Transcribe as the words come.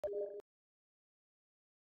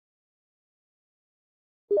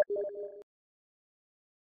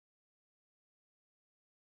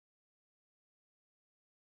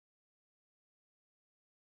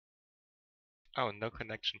Oh, no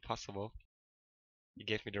connection possible. You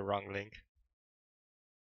gave me the wrong link.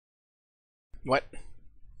 What?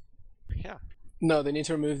 Yeah. No, they need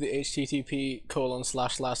to remove the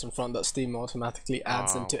http:// in front that Steam automatically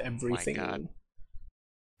adds into everything. My God.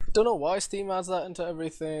 Don't know why Steam adds that into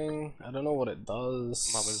everything. I don't know what it does.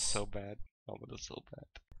 Mama is so bad. Mama is so bad.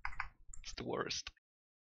 It's the worst.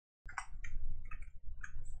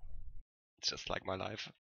 It's just like my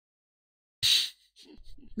life.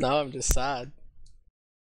 Now I'm just sad.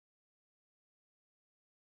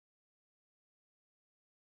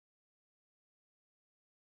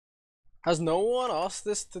 Has no one asked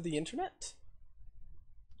this to the internet?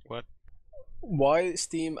 What? Why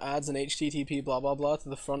Steam adds an HTTP blah blah blah to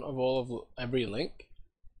the front of every link?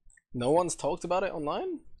 No one's talked about it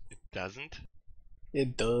online? It doesn't?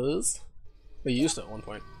 It does. We used to at one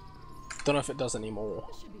point. Don't know if it does anymore.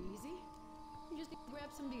 This should be easy. You just need to grab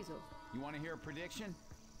some diesel. You want to hear a prediction?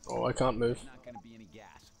 Oh, I can't move. There's not going to be any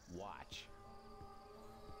gas. Watch.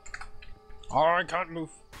 Oh, I can't move.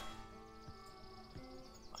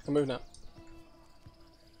 I can move now.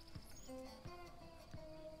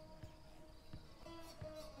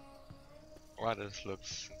 Wow, this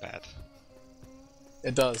looks bad.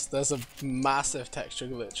 It does. There's a massive texture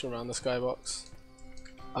glitch around the skybox.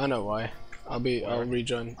 I know why. I'll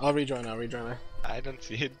rejoin. I'll rejoin now. I don't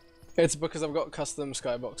see it. It's because I've got custom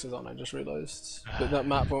skyboxes on, I just realised. But that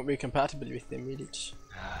map won't be compatible with them, really.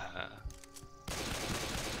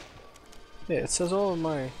 Yeah, it says all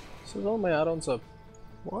my add-ons up.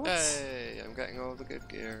 What? Hey, I'm getting all the good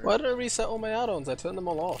gear. Why did I reset all my add-ons? I turned them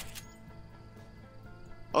all off.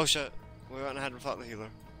 Oh shit, we went ahead and fought the healer.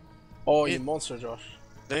 Oh, you monster, Josh.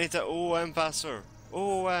 They need to OOM faster.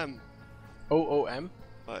 OOM. OOM?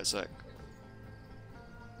 Wait a sec.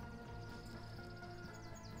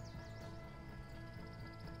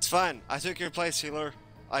 It's fine, I took your place, healer.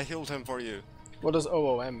 I healed him for you. What does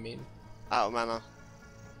OOM mean? Out of mana.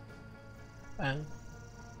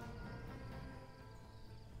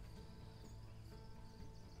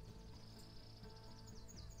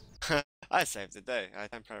 I saved the day. I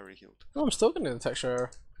temporarily healed. Oh, I'm still getting the texture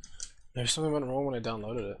error. Maybe something went wrong when I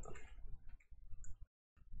downloaded it.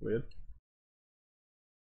 Weird.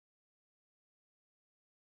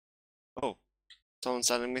 Oh, someone's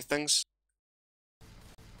sending me things.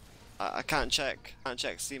 I can't check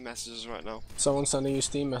Steam messages right now. Someone's sending you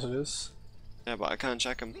Steam messages. Yeah, but I can't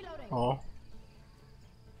check them. Oh.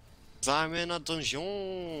 'Cause I'm in a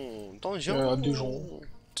dungeon. Dungeon. Yeah, dungeon.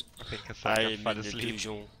 I think Kasaka fell asleep.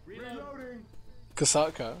 Dungeon.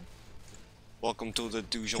 Kasaka? Welcome to the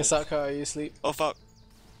dungeon. Kasaka, are you asleep? Oh fuck.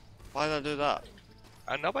 Why did I do that?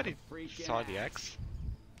 Nobody saw the X.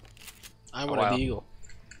 I Oh, want wow. an eagle.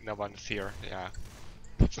 No one's here, yeah.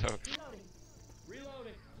 So,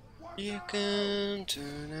 You can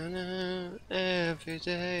turn on every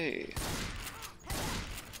day.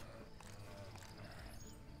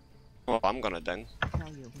 Well, I'm gonna ding.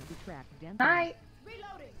 Hi.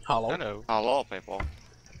 Hello? hello. Hello, people.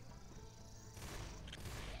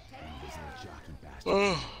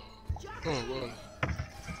 Oh, God.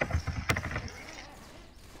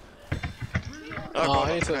 Oh, I god,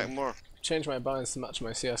 need I'm to getting more. change my balance to match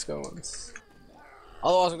my CSGO ones.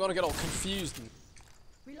 Otherwise I'm gonna get all confused.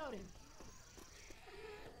 Reloading.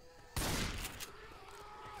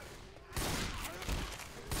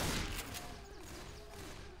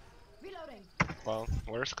 Reloading. Well,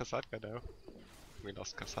 where's Kasatka though? We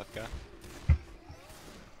lost Kasatka.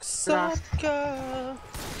 Kasaka!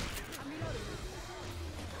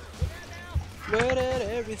 Where did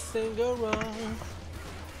everything go wrong?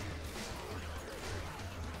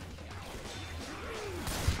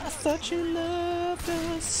 I thought you loved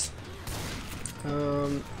us.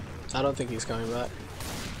 I don't think he's coming back.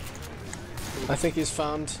 I think he's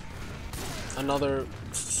found another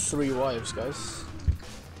 3 wives, guys.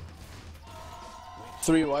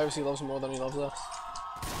 3 wives he loves more than he loves us.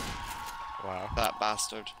 Wow. That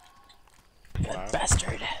bastard. Wow.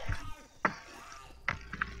 Bastard.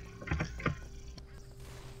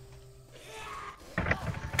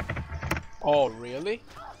 Oh really?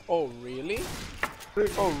 Oh really?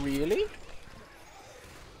 Oh really?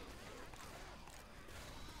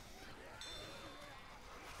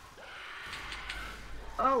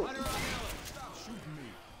 Oh.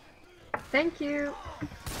 Thank you.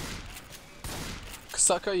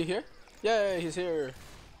 Kasaka, you here? Yay, he's here.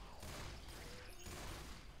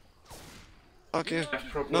 Fuck you.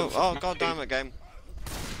 No, oh god damn it, game.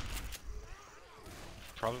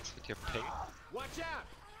 Problems with your ping? Watch out!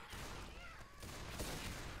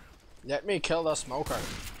 Let me kill the smoker.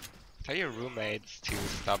 Tell your roommates to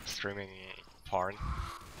stop streaming porn.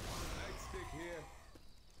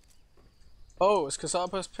 Oh, is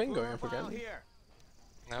Kasapa's ping going up File again? here.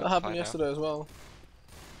 No, That it's happened fine now. yesterday as well.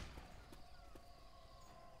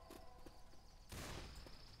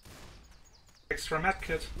 Extra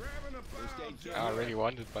medkit. First aid kit. I really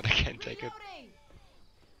want it, but I can't take it. Reloading.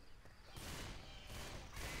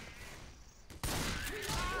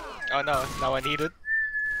 Oh no, now I need it.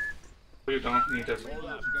 You don't need it. Hold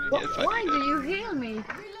up. Gonna Yes, I Why need do it. you heal me?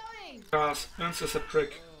 Reloading. Because Uns is a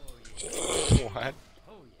prick. What?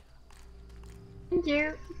 Thank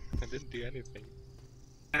you. I didn't do anything.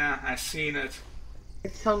 Yeah, I seen it.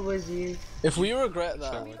 It's always you. If we regret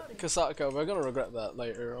that, So Kasaka, we're gonna regret that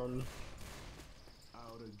later on.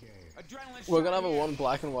 Adrenaline We're shot gonna have a here. one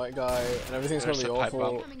black and white guy, and everything's There's gonna be a pipe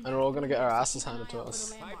awful, bomb. and we're all gonna get our asses handed to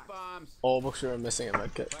us. Pipe bombs. All because we're missing a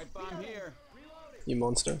medkit. Pipe bomb here. You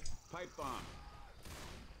monster. Pipe bomb.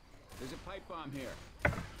 There's a pipe bomb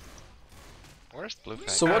here. Where's Bluefang?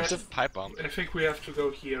 So what There's dif- Pipe bomb? I think we have to go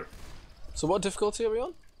here. So what difficulty are we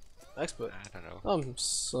on? Expert. I don't know. I'm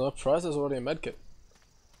surprised there's already a medkit.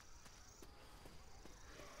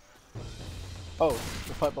 Oh,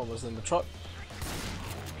 the pipe bomb was in the truck.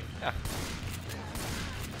 Yeah.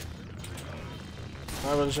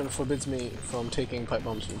 My religion forbids me from taking pipe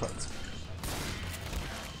bombs from trucks.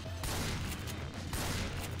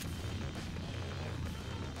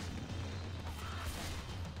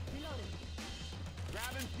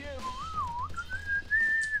 Grabbing cube.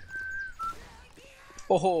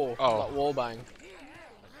 Oh, Oh. that wall bang.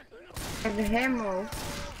 I have a ammo.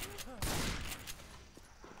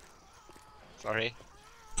 Sorry.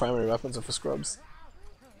 Primary weapons are for scrubs.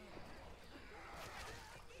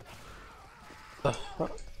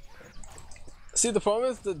 See, the problem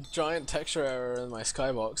with the giant texture error in my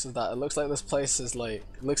skybox is that it looks like this place is like,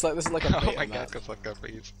 it looks like this is like a Oh beta my map. god, Kasaka,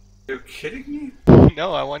 please. Are you kidding me?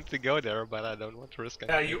 No, I want to go there, but I don't want to risk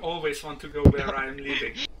Yeah, anything. you always want to go where I am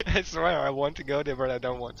leaving. I swear, I want to go there, but I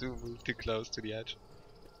don't want to move too close to the edge.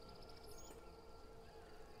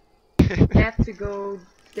 I have to go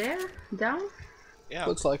there? Down? Yeah,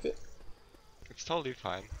 Looks like it. it's totally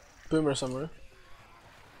fine. Boomer somewhere.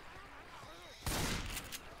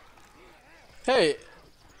 Hey,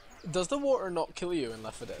 does the water not kill you in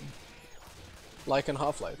Left 4 Dead? Like in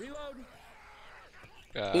Half-Life?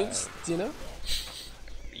 Do you know?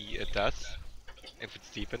 It does, if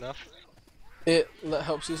it's deep enough. It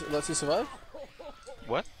helps you, lets you survive?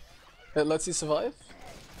 What? It lets you survive?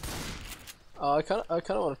 I kinda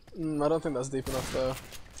wanna, I don't think that's deep enough though.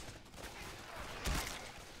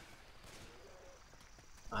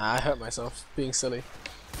 I hurt myself, being silly.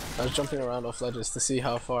 I was jumping around off ledges to see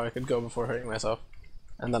how far I could go before hurting myself.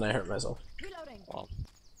 And then I hurt myself. Reloading. Well,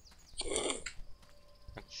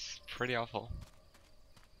 it's pretty awful.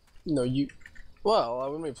 No, you... Well, I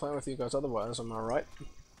wouldn't be playing with you guys otherwise, am I right?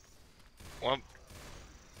 Well,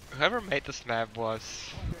 whoever made this map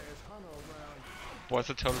was a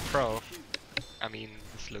total pro. I mean,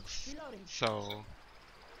 this looks so,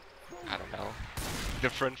 I don't know,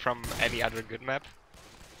 different from any other good map.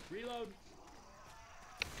 Reload.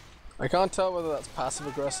 I can't tell whether that's passive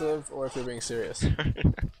aggressive or if you're being serious.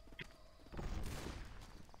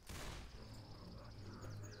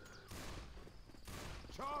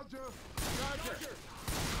 Charger.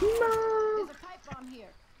 There's a pipe bomb here.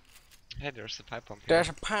 Hey, there's a pipe bomb here. There's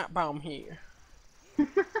a pipe bomb here. Gonna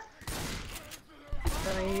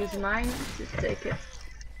use mine? Just take it.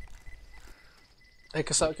 Hey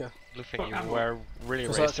Kasaka, Bluefing, you were really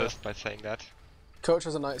Kasaka. racist by saying that. Coach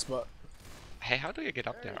has a night spot. Hey, how do you get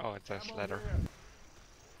up there? Oh, it's a ladder.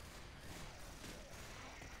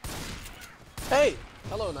 Hey!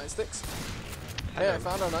 Hello, Nightsticks. Hey, I Hello.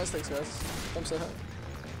 found our Nightsticks, guys. Come say hi.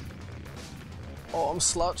 Oh, I'm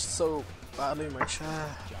slouched so badly in my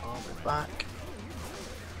chair. Oh, my back.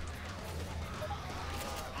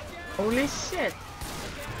 Holy shit.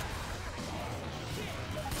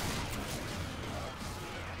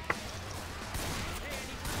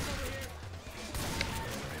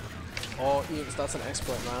 Oh, Ian, that's an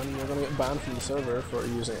exploit, man. You're gonna get banned from the server for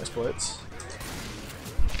using exploits.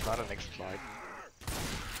 Not an exploit.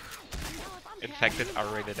 Infected are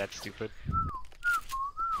really that stupid.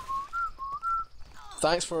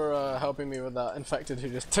 Thanks for helping me with that infected who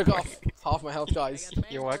just took off half my health, guys.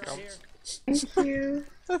 You're welcome. Thank you.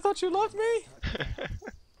 I thought you loved me!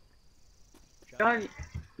 God,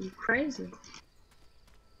 you crazy.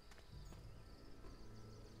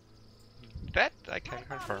 That I can Pipe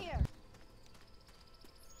bomb confirm. here.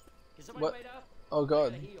 What? Oh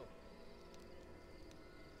god.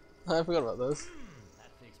 I forgot about those.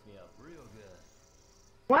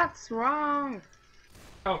 What's wrong?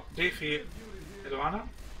 Oh, Davey, Eduana?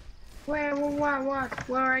 Where, what?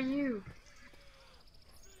 Where are you?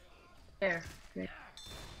 There. Okay.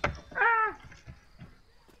 Ah!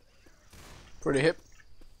 Pretty hip.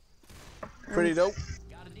 Pretty dope.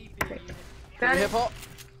 Okay. Got Pretty it. hip hop.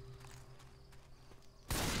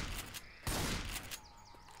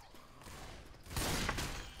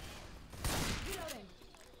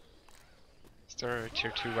 Is there a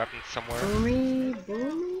tier 2 weapon somewhere? Boomy,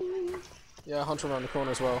 boomy. Yeah, hunter around the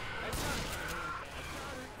corner as well.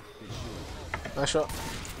 Nice shot.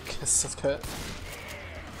 Guess that's Kurt.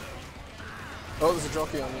 Oh, there's a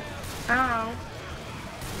jockey on you. Ow.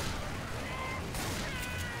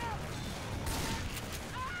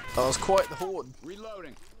 That was quite the horde.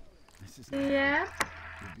 Reloading. This is Yeah.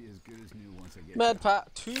 could be as good as new once I get Med pack,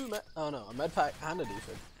 oh no, a med pack and a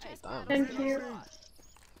defib. Damn. Thank you.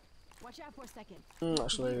 Watch out for a second.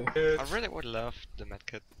 Actually, I really would love the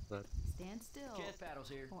medkit, but Stand still.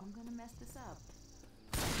 Or I'm gonna mess this up.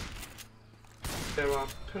 There are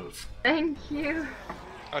pills. Thank you.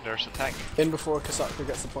 oh, there's a tank. in before Kasaka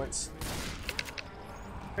gets the points.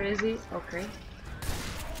 Where is he? Okay.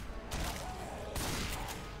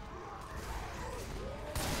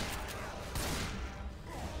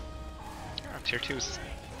 Oh, tier 2s.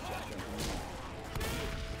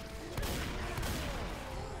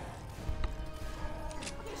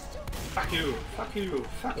 Fuck you, fuck you,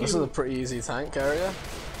 fuck This is you. a pretty easy tank area.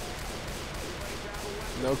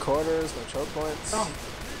 No quarters, no choke points. Oh.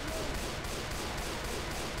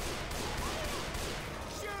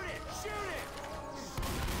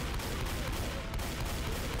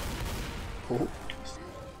 Ooh.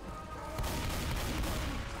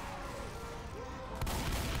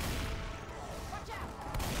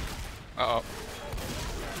 Uh oh.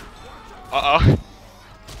 Uh oh.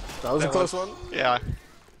 That was a close one. Yeah,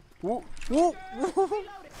 Woo, woo, woo.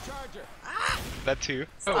 that too.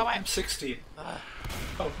 Oh, I'm 16.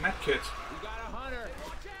 Oh, medkit.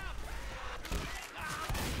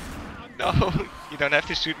 No, you don't have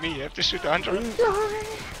to shoot me, you have to shoot the hunter.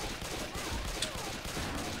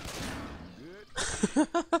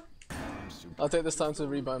 I'll take this time to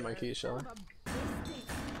rebind my keys, shall I?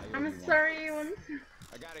 I'm sorry, everyone.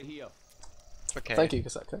 I gotta heal. Okay. Thank you,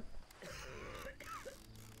 Kasaka.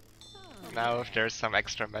 Now if there's some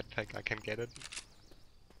extra medpack, I can get it.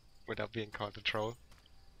 Without being called a troll.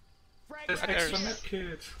 There's And extra there's-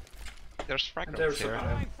 medkit. There's And fragments there's here. a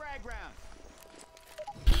Frag round.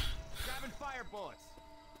 Grabbing fire bullets.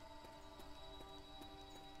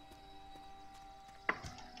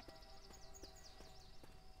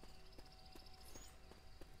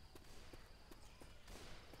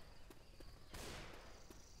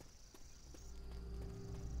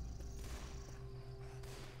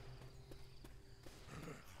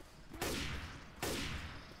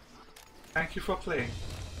 Thank you for playing.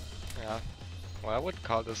 Yeah. Well, I would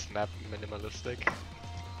call this map minimalistic.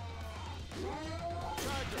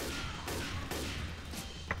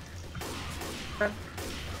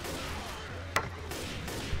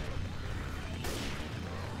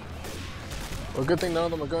 Well, good thing none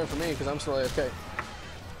of them are going for me because I'm still AFK.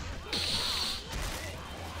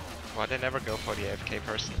 Why they never go for the AFK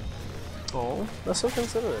person? Oh, that's so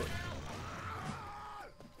considerate.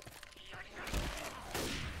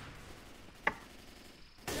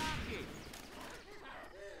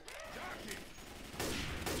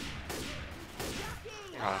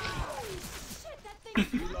 Ah,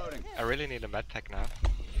 Reloading. I really need a medpack now.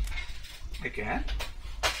 Again?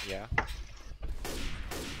 Yeah.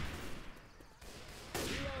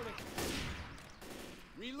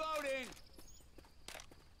 Reloading.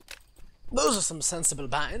 Those are some sensible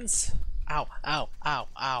binds. Ow, ow, ow,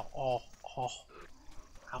 ow, oh, oh.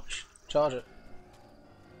 Ouch. Charge it.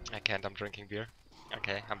 I can't, I'm drinking beer.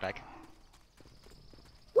 Okay, I'm back.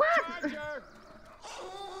 What? Charger.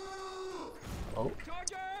 Oh,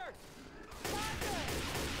 Charger.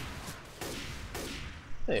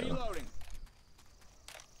 there you go. Reloading.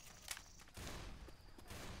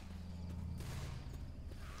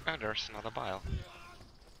 Oh, there's another bile.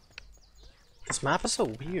 This map is so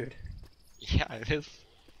weird. Yeah, it is.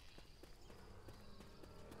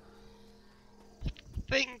 I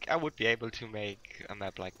think I would be able to make a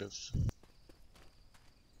map like this.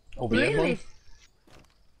 OBM Really? one?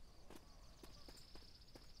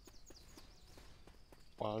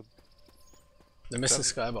 Well, The missing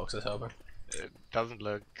skybox is helping. it doesn't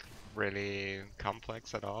look really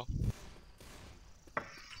complex at all.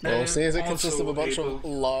 Well, seeing as it consists of a Also bunch of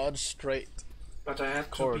able- large, straight. But I have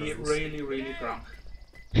to be corridors. really, really drunk.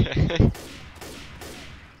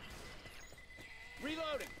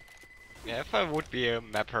 Reloading. Yeah, if I would be a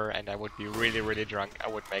mapper and I would be really, really drunk, I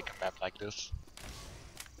would make a map like this.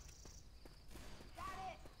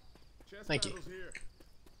 Thank you.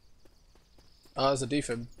 Oh, there's a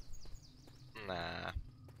defib. Nah.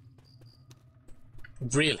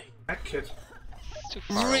 Really? Medkit. It's too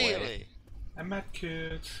far away. Really? A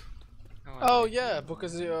medkit. Oh yeah,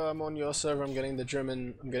 because I'm on your server. I'm getting the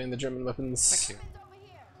German. I'm getting the German weapons. Thank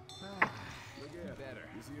you.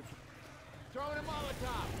 Throwing a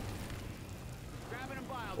Molotov. Grabbing a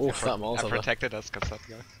vial. Oof, that I Molotov. protected us,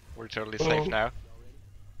 Kasatka. We're totally Oh. safe now.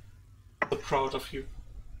 So proud of you.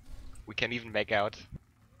 We can even make out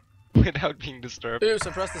without being disturbed. Ooh,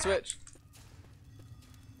 suppress the switch.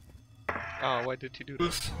 Oh, why did you do that?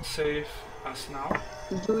 Who's save us now?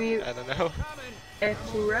 Do you I don't know.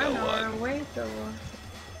 have to run Go on. or wait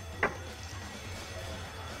or?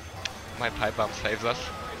 My pipe bomb saves us.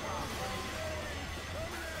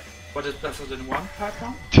 What is better than one pipe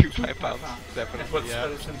bomb? Two pipe bombs, And definitely, what's yeah.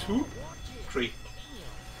 better than 2? 3.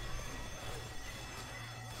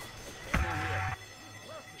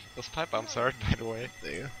 Those pipe bombs hurt, by the way.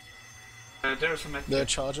 There you go. There's a medkit. The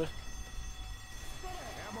charger.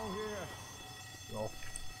 No.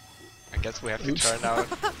 I guess we have to Oops. turn out.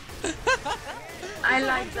 I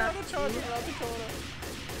like that. It's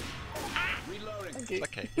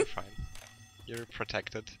okay, you're fine. You're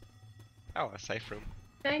protected. Oh, a safe room.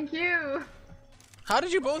 Thank you. How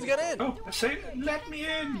did you both get in? Oh, say, let me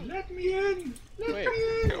in! Let me in! Wait,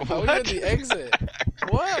 What? how are you at the exit?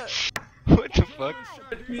 What? What the fuck?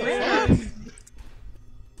 Let me What? in!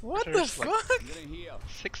 What the There's, like, fuck? Gonna heal.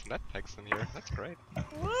 6 nut packs in here, that's great.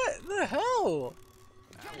 What the hell?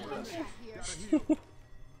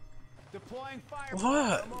 Deploying fire.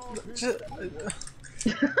 What? Just,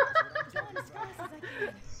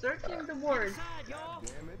 Searching the word.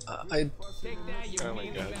 I. Take that, you Oh my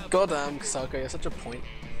mean god. about- Goddamn, Kasaka, you're such a point.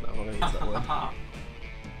 No, I'm not gonna use that word.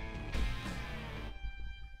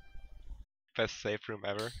 Best safe room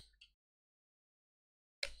ever.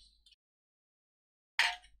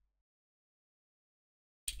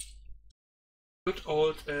 Good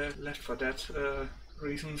old Left 4 Dead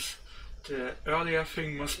reasons. The earlier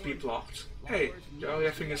thing must be blocked. Hey, the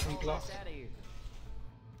earlier thing isn't blocked.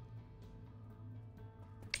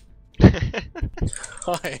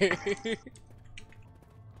 Hi.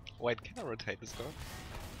 Wait, can I rotate this door?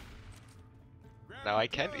 No, I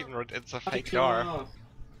can't even rotate. It's a Party fake door. club.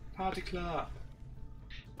 Party club.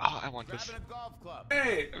 Oh, I want this. Grabbing a golf club.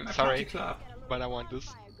 Hey, my Sorry. party club. But I want this.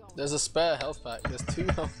 There's a spare health pack. There's 2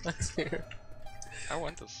 health packs here. I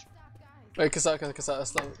want this. Wait,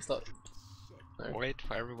 Kasaka, stop. No. Wait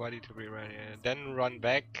for everybody to be ready. Then run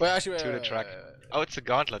back Wait, actually, to wait, the wait, truck. wait, wait. Oh, it's a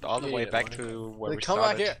gauntlet all the Yeah, way yeah, back wait. to where Wait, we come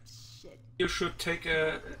started. back here. You should take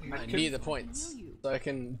a I medkit. need the points so I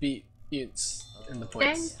can beat Unts in the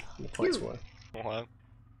points. In the points war. Well,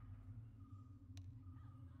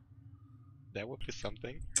 that would be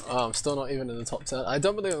something. Oh, I'm still not even in the top 10. I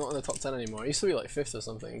don't believe I'm not in the top 10 anymore. I used to be like 5th or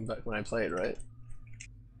something back when I played, right?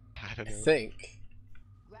 I don't I know. think.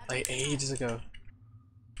 Like ages ago.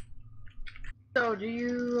 So, do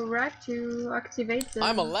you arrive to activate the...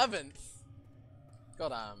 I'm 11th!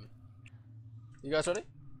 Goddamn. You guys ready?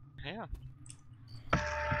 Yeah.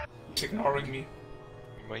 It's ignoring me.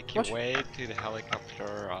 Make your What? way to the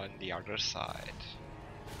helicopter on the other side.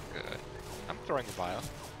 Good. I'm throwing a vial.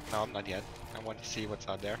 No, I'm not yet. I want to see what's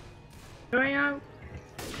out there. Going out.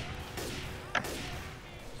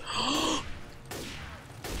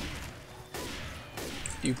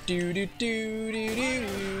 Do do do do do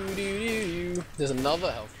do do do. There's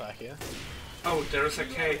another health pack here. Oh, there is a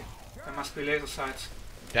K. There must be laser sights.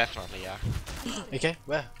 Definitely, yeah. Okay,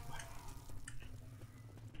 where?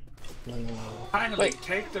 No. Finally, Wait.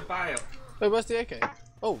 take the bio. Wait, where's the AK?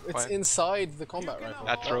 Oh, it's What? inside the combat rifle.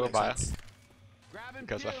 I threw a That makes vial. sense. Grabbing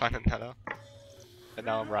Because I fuel. found another. And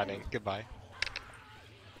now I'm running. Goodbye.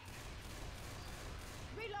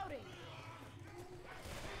 Reloading.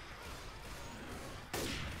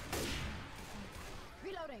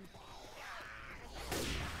 Reloading.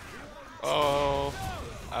 Oh,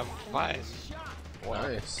 I'm fine. Wow.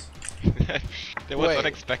 Nice. That was Wait.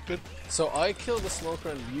 unexpected. So I killed the smoker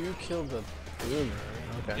and you killed the boomer.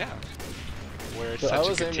 Okay. Yeah. We're But I such a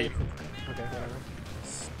was good aiming team. Okay, whatever.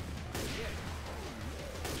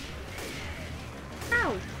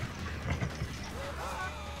 Ow!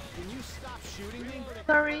 Can you stop shooting me?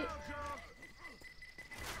 Sorry. I'm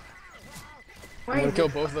Why gonna is kill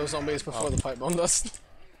it- both of those zombies before the pipe bomb does.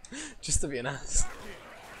 Just to be an ass.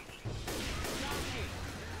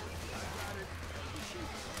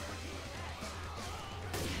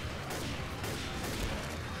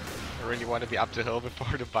 I really want to be up the hill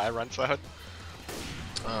before the buy runs out.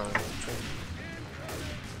 Okay.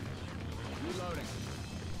 Reloading.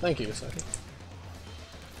 Thank you, Saki.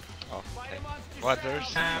 Oh, okay. What,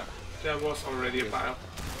 there's... There was already a bio.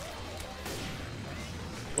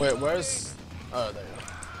 Wait, where's Oh, there you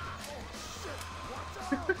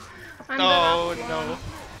go. I'm No, the last no. one.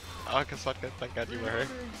 Oh, Kassatka, thank God you were here.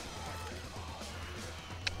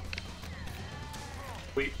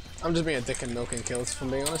 We I'm just being a dick and milking kills, if I'm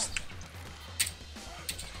being honest.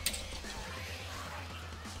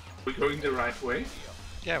 going the right way.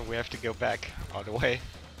 Yeah, we have to go back all the way.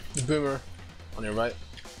 The boomer on your right.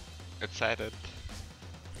 It's sided.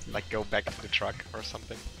 Like go back to the truck or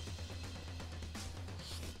something.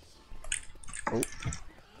 Oh,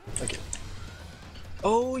 thank you.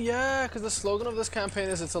 Oh yeah, because the slogan of this campaign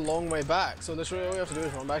is "It's a long way back." So literally all we have to do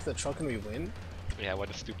is run back to the truck and we win. Yeah, what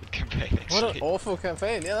a stupid campaign What an actually. awful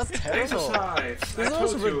campaign! Yeah, that's terrible. Exercise. This I is the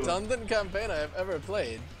most told you. redundant campaign I have ever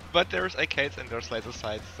played. But there's arcades and there's laser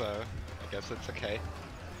sights, so I guess it's okay.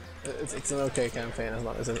 It's an okay campaign as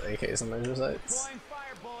long as there's AKs and laser sights.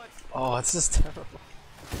 Oh, it's just terrible.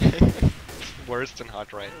 Worse than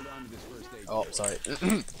Hard Rain. Oh, sorry.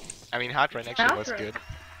 I mean, Hard Rain actually was Hard Rain. good.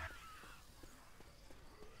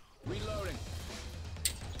 Reloading.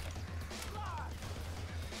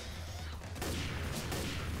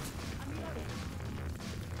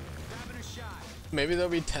 Maybe there'll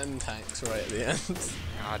be 10 tanks right at the end.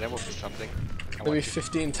 Ah, that would be something. There'll be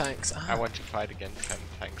 15 tanks. I want to fight against 10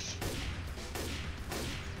 tanks.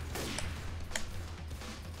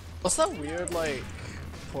 What's that weird, like,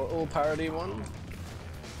 Portal parody one?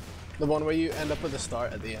 The one where you end up with a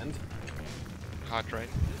start at the end? Hard Rain.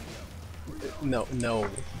 No, no.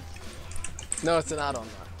 No, it's an add-on.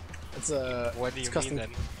 It's a. What do it's you custom, mean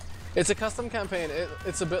then? It's a custom campaign.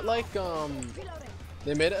 It's a bit like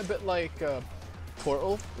They made it a bit like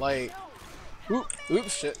Portal, like.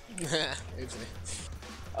 Oops, shit. Oopsie.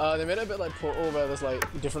 They made it a bit like Portal, where there's like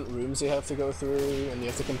different rooms you have to go through, and you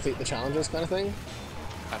have to complete the challenges, kind of thing.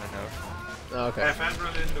 I don't know. Oh, I okay. have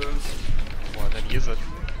adrenaline. Well, then use it.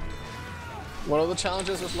 One of the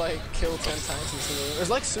challenges was like kill 10 tanks in a single room. It was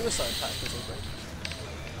like Suicide Pact or something.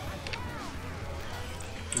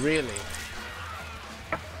 Really?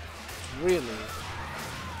 Really?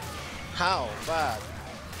 How bad?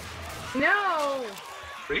 No!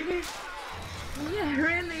 Really? Yeah,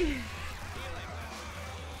 really.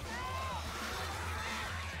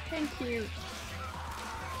 Thank you.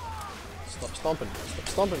 Stop stomping me. Stop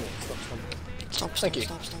stomping me. Stop stomping me. Stop, Thank you.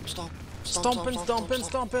 stop, stop, stop. Stomping, stomping,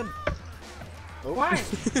 stomping! Oh. Why?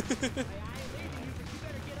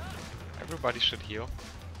 Everybody should heal.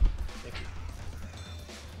 Thank you.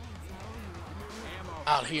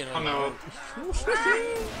 I'll heal Oh him. no.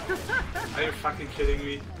 Are you fucking kidding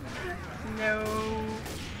me? No.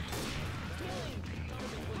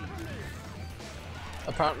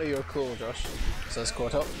 Apparently you're cool, Josh. Says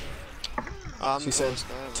Quartop. She said,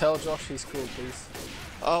 tell Josh he's cool, please.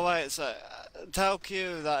 Oh wait, so tell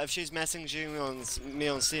Q that if she's messaging me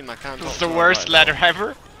on Steam, I can't. It's the worst letter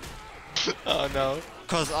ever. Oh no.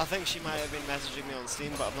 Because I think she might have been messaging me on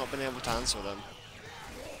Steam, but I've not been able to answer them.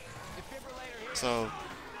 So,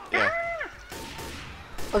 yeah,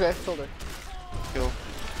 Okay, told her. cool.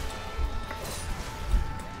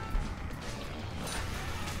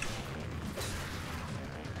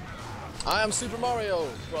 I am Super Mario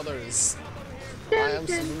Brothers. I am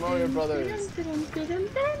Super Mario Brothers.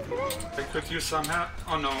 I could use some help.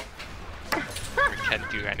 Oh no. We can't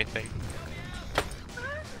do anything.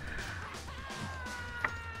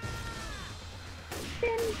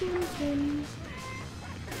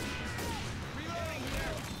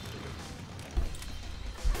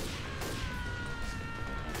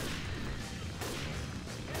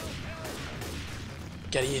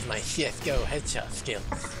 Gotta use my CSGO headshot skills.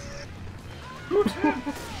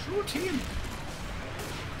 Blue team.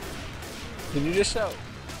 Did you just shout?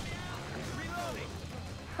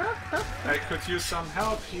 I could use some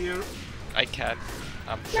help here. I can.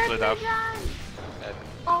 I'm Let split me up. die. And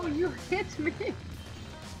Oh, you hit me.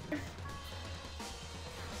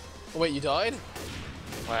 Oh, wait, you died?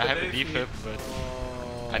 well, I have a defib,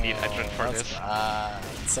 but I need adrenaline for That's this. bad.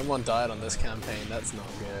 Someone died on this campaign. That's not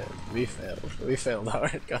good. We failed. We failed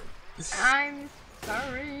hard, guys. I'm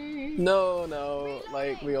sorry. No, no.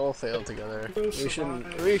 Like we all failed together. We shouldn't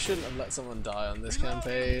have let someone die on this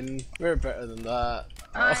campaign. We're better than that.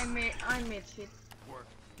 I made it.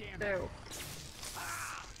 So.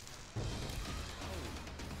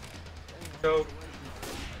 Go.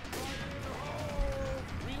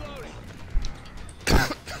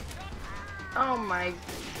 Oh my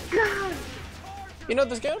god. You know,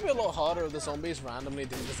 this game would be a lot harder if the zombies randomly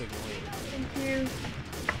didn't just ignore you. Thank you.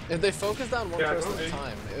 If they focused on one Yeah, person at a okay.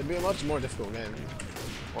 time, it would be a much more difficult game.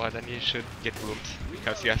 Well, then you should get boomed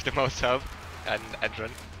because you have the most health and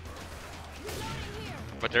adrenaline.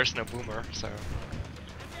 But there's no boomer, so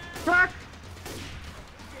Fuck.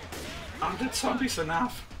 Aren't the zombies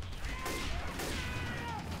enough?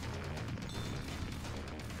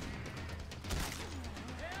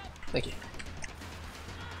 Thank you.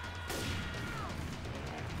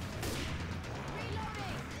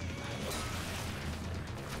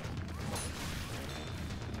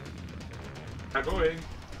 I'm going.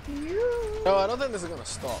 No, I don't think this is gonna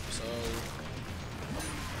stop, so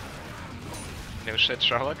No shit,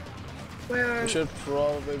 Sherlock. Where? we should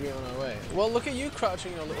probably be on our way. Well, look at you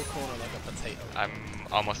crouching in your little corner like a potato. I'm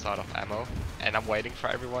almost out of ammo, and I'm waiting for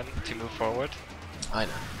everyone to move forward. I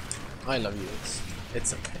know. I love you.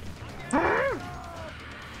 It's okay.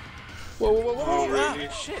 Whoa, whoa, whoa, whoa, Oh, whoa. really?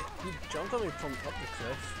 Ah, shit! You jumped on me from up the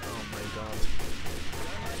cliff. Oh my god.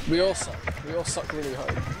 We all suck. We all suck really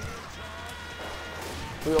hard.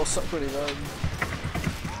 We all suck really bad.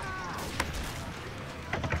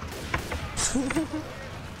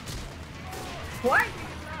 What?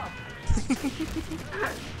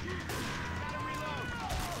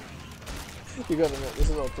 You gotta admit, this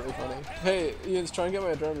is all pretty funny. Hey, Ian's trying to get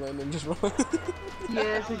my adrenaline and just run.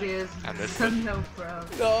 Yes, it is. And this is- No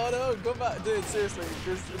problem. No, no, go back, dude, seriously,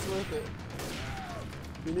 it's worth it.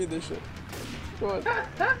 You need this shit. Come on.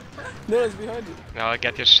 No, it's behind you. Now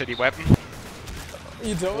get your shitty weapon.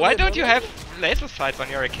 You don't Why want it, don't you have laser sights on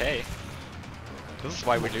your AK? This is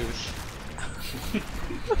why we lose.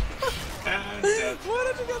 And that.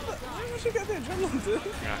 Why did you get that? Why did you get the adrenaline, dude?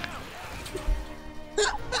 Yeah.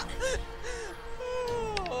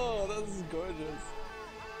 Oh, that's gorgeous.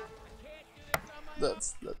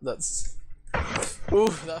 That's. Ooh,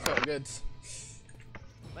 that felt good.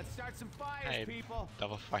 Let's start some fires, Hey, people.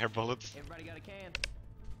 double fire bullets. Everybody got a can.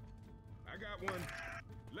 I got one.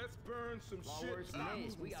 Let's burn some All shit. worse than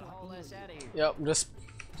is, we gotta haul us out of here. Yep,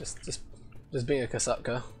 just being a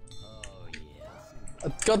Kasaka. Oh yes.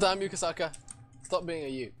 God damn you, Kasaka! Stop being a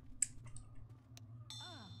you.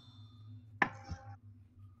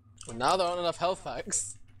 Well, now there aren't enough health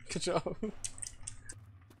packs. Good job.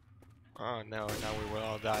 Oh no, now we will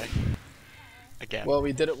all die. Again. Well,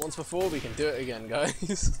 we did it once before. We can do it again,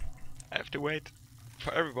 guys. I have to wait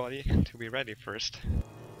for everybody to be ready first.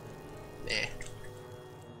 Nah.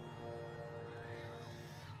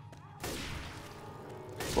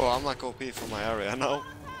 Well, I'm like OP for my area now.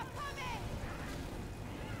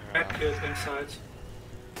 Red kid inside.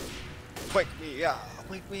 Wake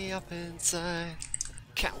me up inside.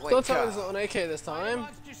 Can't wait. Don't tell me there's not an AK this time.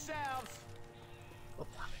 Amongst yourselves. Oh,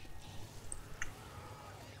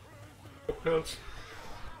 Pills.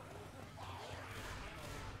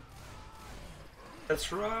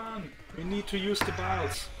 Let's run! We need to use the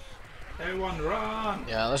bells. Everyone run!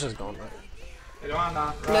 yeah, let's just go on right. Everyone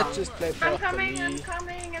run! Let's just play I'm properly.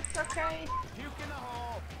 coming, it's okay. Puke in the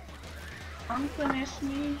hole. Don't finish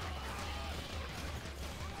me.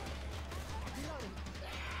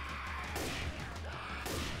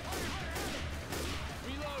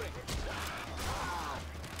 Reloading.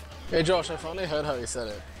 Hey Josh, I finally heard how he said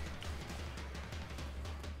it.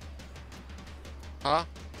 Huh?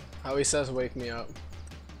 How he says "wake me up."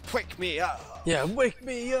 Wake me up! Yeah, wake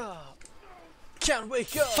me up. Can't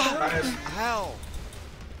wake up. Guys, Hell!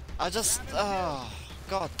 I just,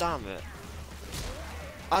 god damn it.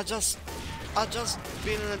 I just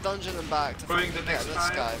been in a dungeon and back to Throwing the get next this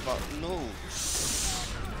guy. guy, but no.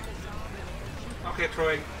 okay,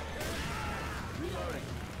 throwing.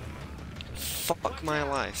 Fuck my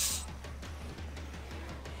life.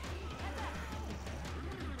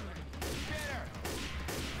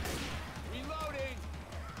 Reloading.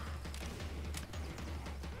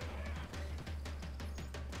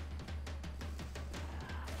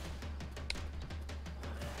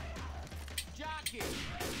 Jockey.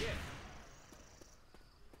 Hit.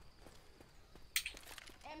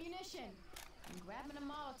 Ammunition. I'm grabbing a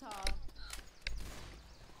Molotov.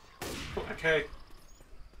 Okay.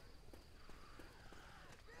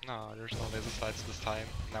 No, there's no laser sights this time.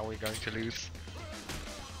 Now we're going to lose.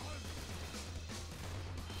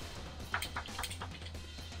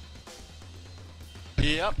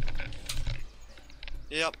 Yep.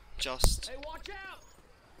 Yep, just. Hey, watch out.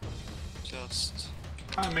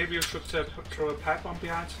 Maybe you should throw a pipe bomb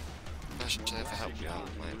behind. I should have helped you out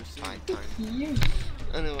with my tank time. You.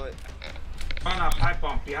 Anyway. Oh no, pipe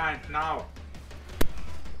bomb behind now.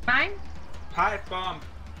 Mine? Pipe bomb.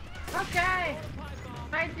 Okay.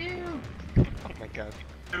 I do. Oh my god.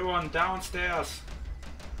 Everyone downstairs.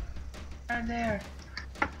 Are there.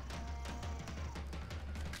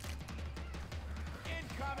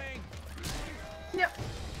 Incoming. Yep.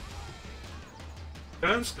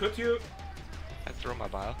 Burns, could you? I threw my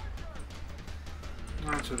bile.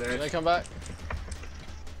 Not too Can I late. come back?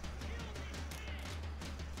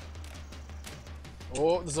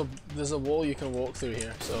 Oh, there's a wall you can walk through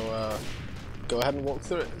here, so go ahead and walk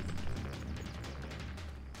through it.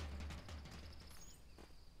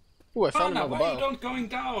 Ooh, I found Anna, another why are you bile. not going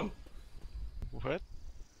down? What?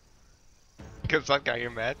 Because that guy you're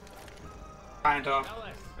mad? Kind of.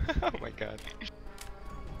 Oh my god.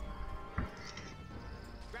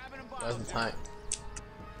 There's the tank.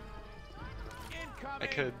 I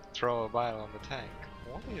could throw a bile on the tank.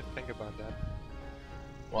 What do you think about that?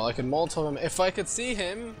 Well, I could Molotov him if I could see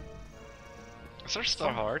him. Is there still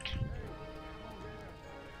hard?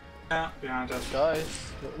 Yeah, behind us.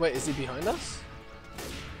 Guys, wait, is he behind us?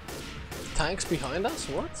 Tank's behind us?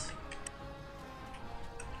 What?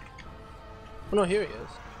 Oh no, here he is.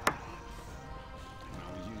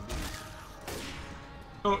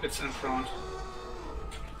 Oh, it's in front.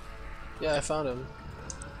 Yeah, I found him.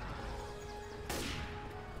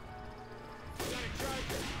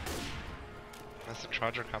 There's a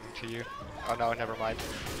charger coming to you. Oh no, never mind.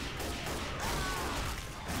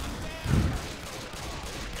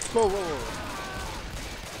 Whoa, whoa, whoa.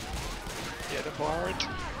 Get aboard.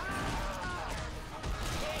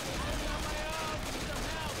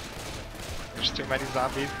 There's too many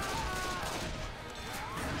zombies.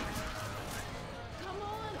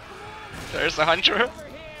 There's a hunter.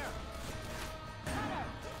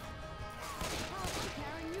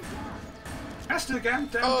 That's the damn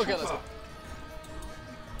Oh, okay, let's chopper. go.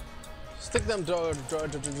 Stick them drugs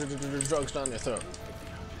down your throat.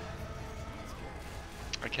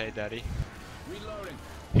 Okay, daddy. Reloading.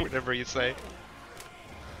 Whatever you say.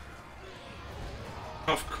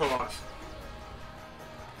 Of course.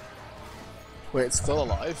 Wait, it's still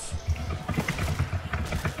alive?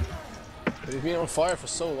 But he's been on fire for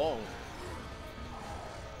so long.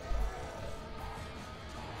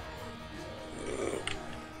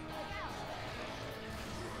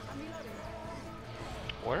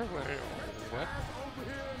 Where? What?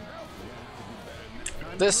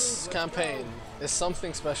 This campaign is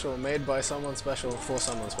something special, made by someone special for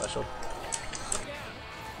someone special.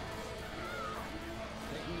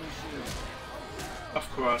 Of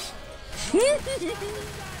course.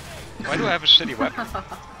 Why do I have a shitty weapon?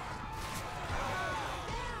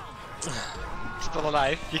 Still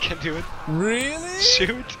alive, you can do it. Really?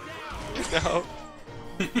 Shoot! No.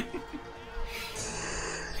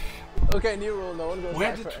 Okay, new rule, no one goes Where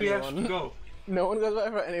back did for we have to anyone. go? No one goes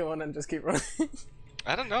back for anyone and just keep running.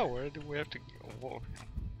 I don't know, where do we have to go? Whoa.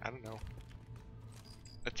 I don't know.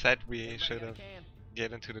 It said we should have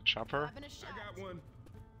get into the chopper. Having a shot. I got one.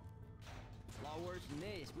 Lot worse than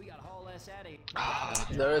this. We gotta haul us out of here. Ah,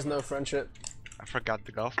 There is no friendship. I forgot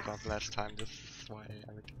the golf club last time, this is why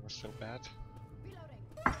everything was so bad.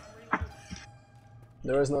 Reloading.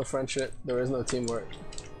 There is no friendship. There is no teamwork.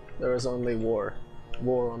 There is only war.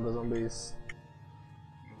 War on the zombies.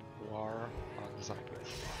 War on the zombies.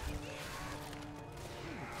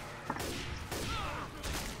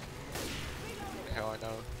 Hell, I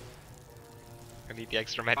know. I need the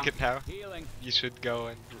extra medkit now. Healing. You should go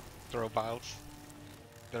and throw vials.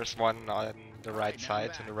 There's one on the right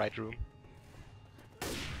side, in the right room.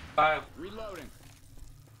 Bile. Reloading.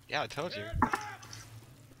 Yeah, I told you.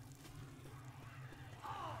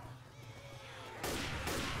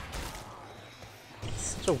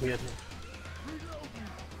 Such a weird name.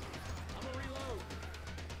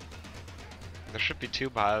 There should be two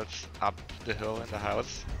vials up the hill in the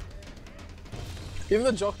house. Even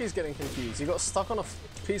the jockey's getting confused. He got stuck on a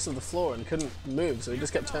piece of the floor and couldn't move, so he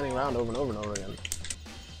just kept turning around over and over and over again.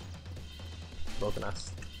 Broken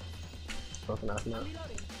ass. Broken ass man.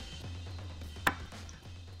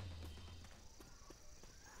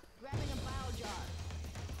 Grabbing a bile jar.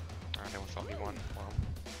 Ah, there was only one. Wow.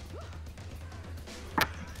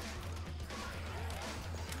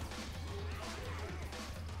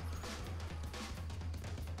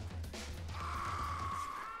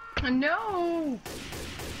 No!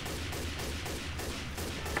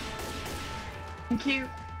 Thank you.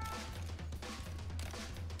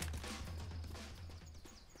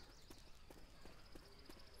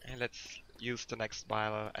 And let's use the next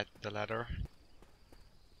vial at the ladder.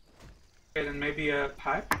 Okay, then maybe a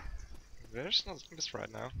pipe? There's no zombies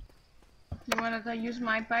right now. You wanna go use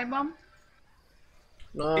my pipe bomb?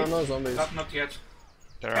 No, no zombies. Not yet.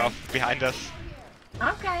 They're all behind us.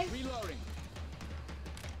 Okay. Reloading.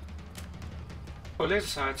 Oh, laser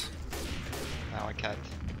sights. Now I can't.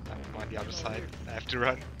 I'm on the other side. I have to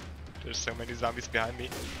run. There's so many zombies behind me.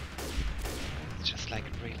 It's just like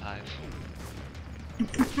in real life.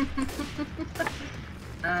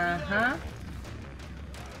 Uh-huh.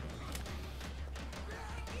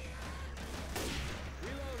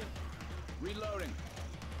 Reloading.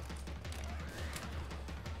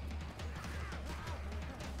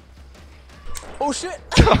 Oh shit!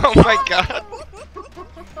 Oh my god!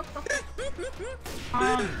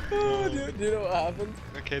 Oh, do you know what happened?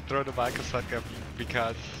 Okay, throw the Michael shotgun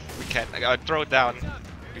because we can't. Throw it down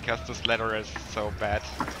because this ladder is so bad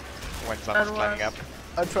when someone's climbing up.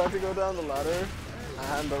 I tried to go down the ladder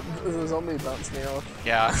and the zombie bounced me off.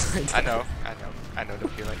 Yeah, I know the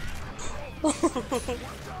feeling.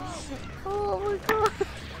 Oh my god.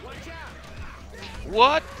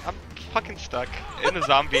 What? I'm fucking stuck in a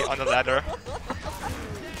zombie on a ladder.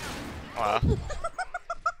 Wow.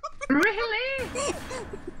 Really?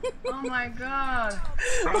 Oh my god.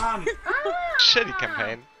 Run! Shitty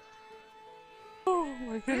campaign. Oh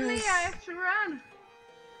my goodness. Really? I have to run.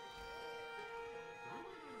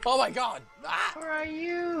 Oh my god! Ah! Where are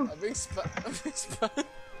you? I'm being spun.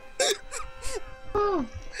 Oh.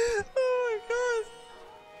 Oh my god!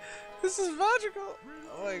 This is magical!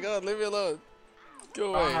 Oh my god, leave me alone.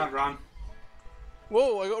 Go away. Run.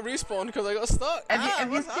 Whoa, I got respawned because I got stuck. Have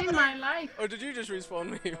you what's seen happening? my life? Or did you just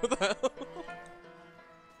respawn me? What the hell?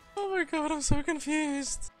 Oh my god, I'm so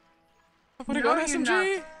confused. I put a gun No, you're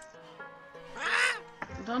SMG.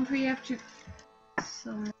 Don't we have to...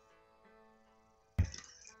 Some...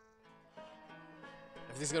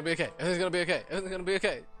 Everything's gonna be okay. Everything's gonna be okay. Everything's gonna be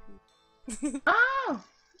okay. Oh!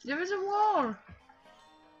 There is a wall!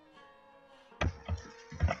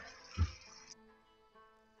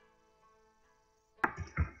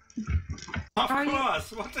 Of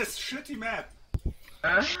course! What a shitty map!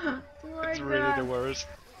 Oh my It's really god. the worst.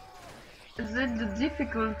 Then the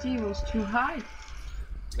difficulty was too high.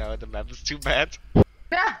 No, the map is too bad.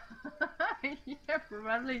 Yeah, yeah,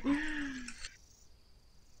 probably.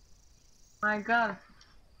 My god.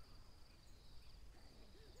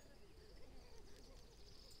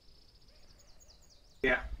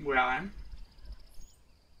 Yeah, where I am.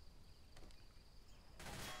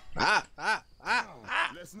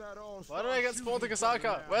 Let's not all Why did I get spawned to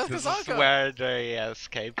Kasaka? Where's This is Kasaka? where the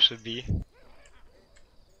escape should be.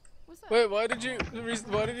 Wait, why did you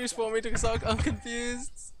spawn me to Kasaka? I'm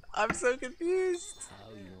confused. I'm so confused.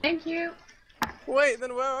 Thank you. Wait,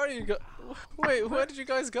 then where are you Wait, where did you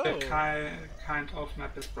guys go? The kind of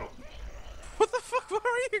map is broken. What the fuck? Where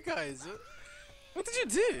are you guys? What did you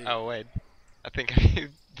do? Oh wait, I think I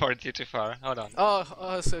poured you too far. Hold on.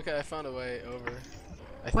 Oh, it's okay. I found a way over.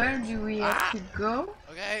 I think. Where do we have to go?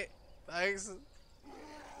 Okay, thanks.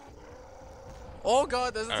 Oh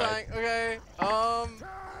god, there's a Alright. tank. Okay,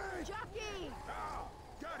 Jockey!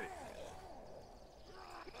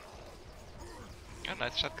 Oh,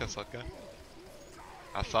 nice shotgun, shotgun.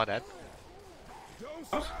 I saw that. Don't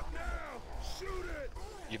stop now! Shoot it!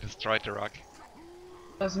 You destroyed the rock.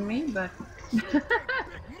 Wasn't me, but... Mother!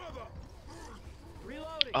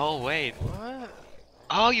 Oh wait. what?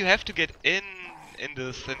 Oh, you have to get in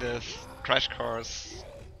this crash course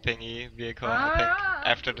thingy vehicle. I think Ah.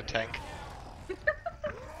 after the tank.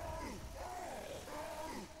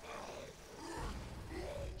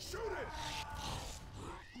 Shoot it!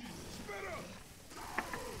 Spit up!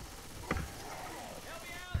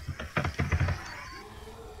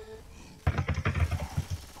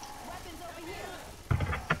 Weapons over here!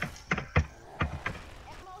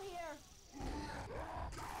 Ammo here!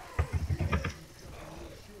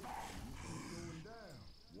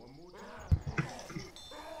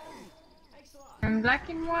 I'm black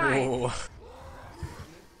and white. Whoa.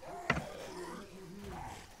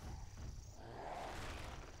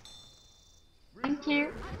 Thank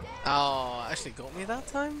you. Oh, actually got me that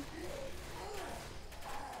time?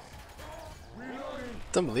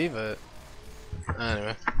 Don't believe it.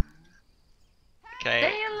 Anyway. Okay.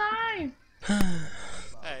 Stay alive!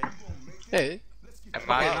 Hey. Hey. I Okay,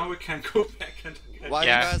 marked. now we can go back and get... Why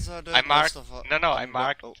Yeah, you guys are doing I marked. most of No, I I'm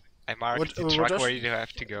marked. oh, I marked What- the what truck does- where you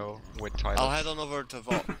have to go with toilet. I'll head on over to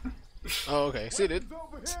Vault. Oh, okay. See, dude.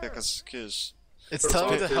 Because It's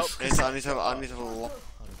telling me to help. I need to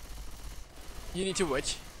You need to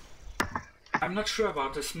which? I'm not sure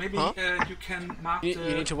about this. Maybe Huh? you can mark You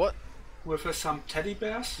need to what? with some teddy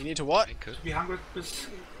bears. You need to what? I could. To be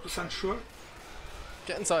 100% sure.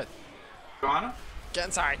 Get inside. Joanna? Get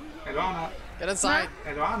inside. Joanna? Get inside.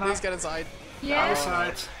 Joanna? Please get inside. Yeah. Other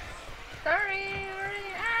side. Sorry.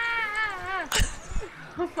 Ah.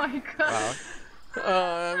 Oh my god.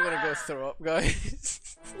 Wow. I'm gonna go throw up,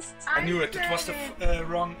 guys. I knew it. It was the said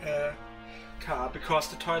wrong car because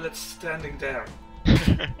the toilet's standing there.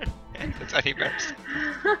 The tiny bears.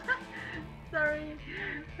 Sorry.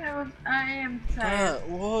 I am sad. That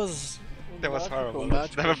was. That was horrible.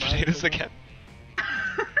 Magical, Never play this magical. again.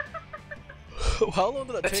 How long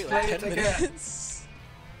did that Let's take? Like play 10 it again. minutes?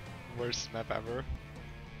 Worst map ever.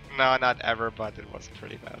 No, not ever, but it was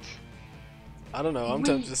pretty bad. I don't know, I'm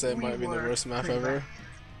tempted to say it might be the were worst map pretty ever.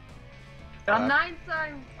 bad. A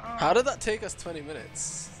nighttime. How did that take us 20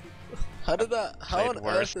 minutes? How on played earth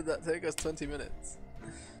worse. did that take us 20 minutes?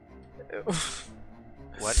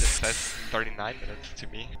 What? It says 39 minutes to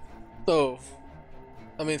me. So,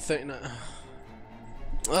 I mean 39.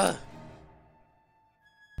 Ugh.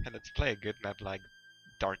 And let's play a good map like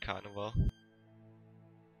Dark Carnival.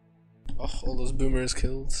 Oh, all those boomers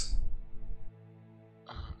killed.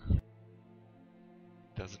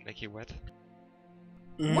 Does it make you wet?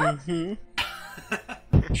 Mm-hmm.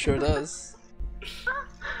 Sure does.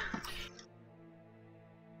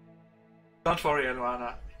 Don't worry,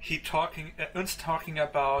 Eluana. Uns talking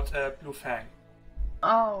about Blue Fang.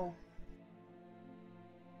 Oh.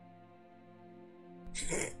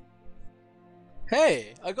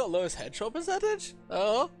 Hey, I got lowest headshot percentage?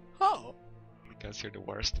 Oh, how? Because you're the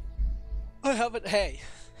worst. I haven't. Hey,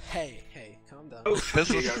 calm down. Oh, This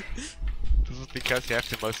here is, you go. this is because you have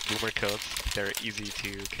the most boomer kills. They're easy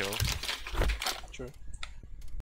to kill.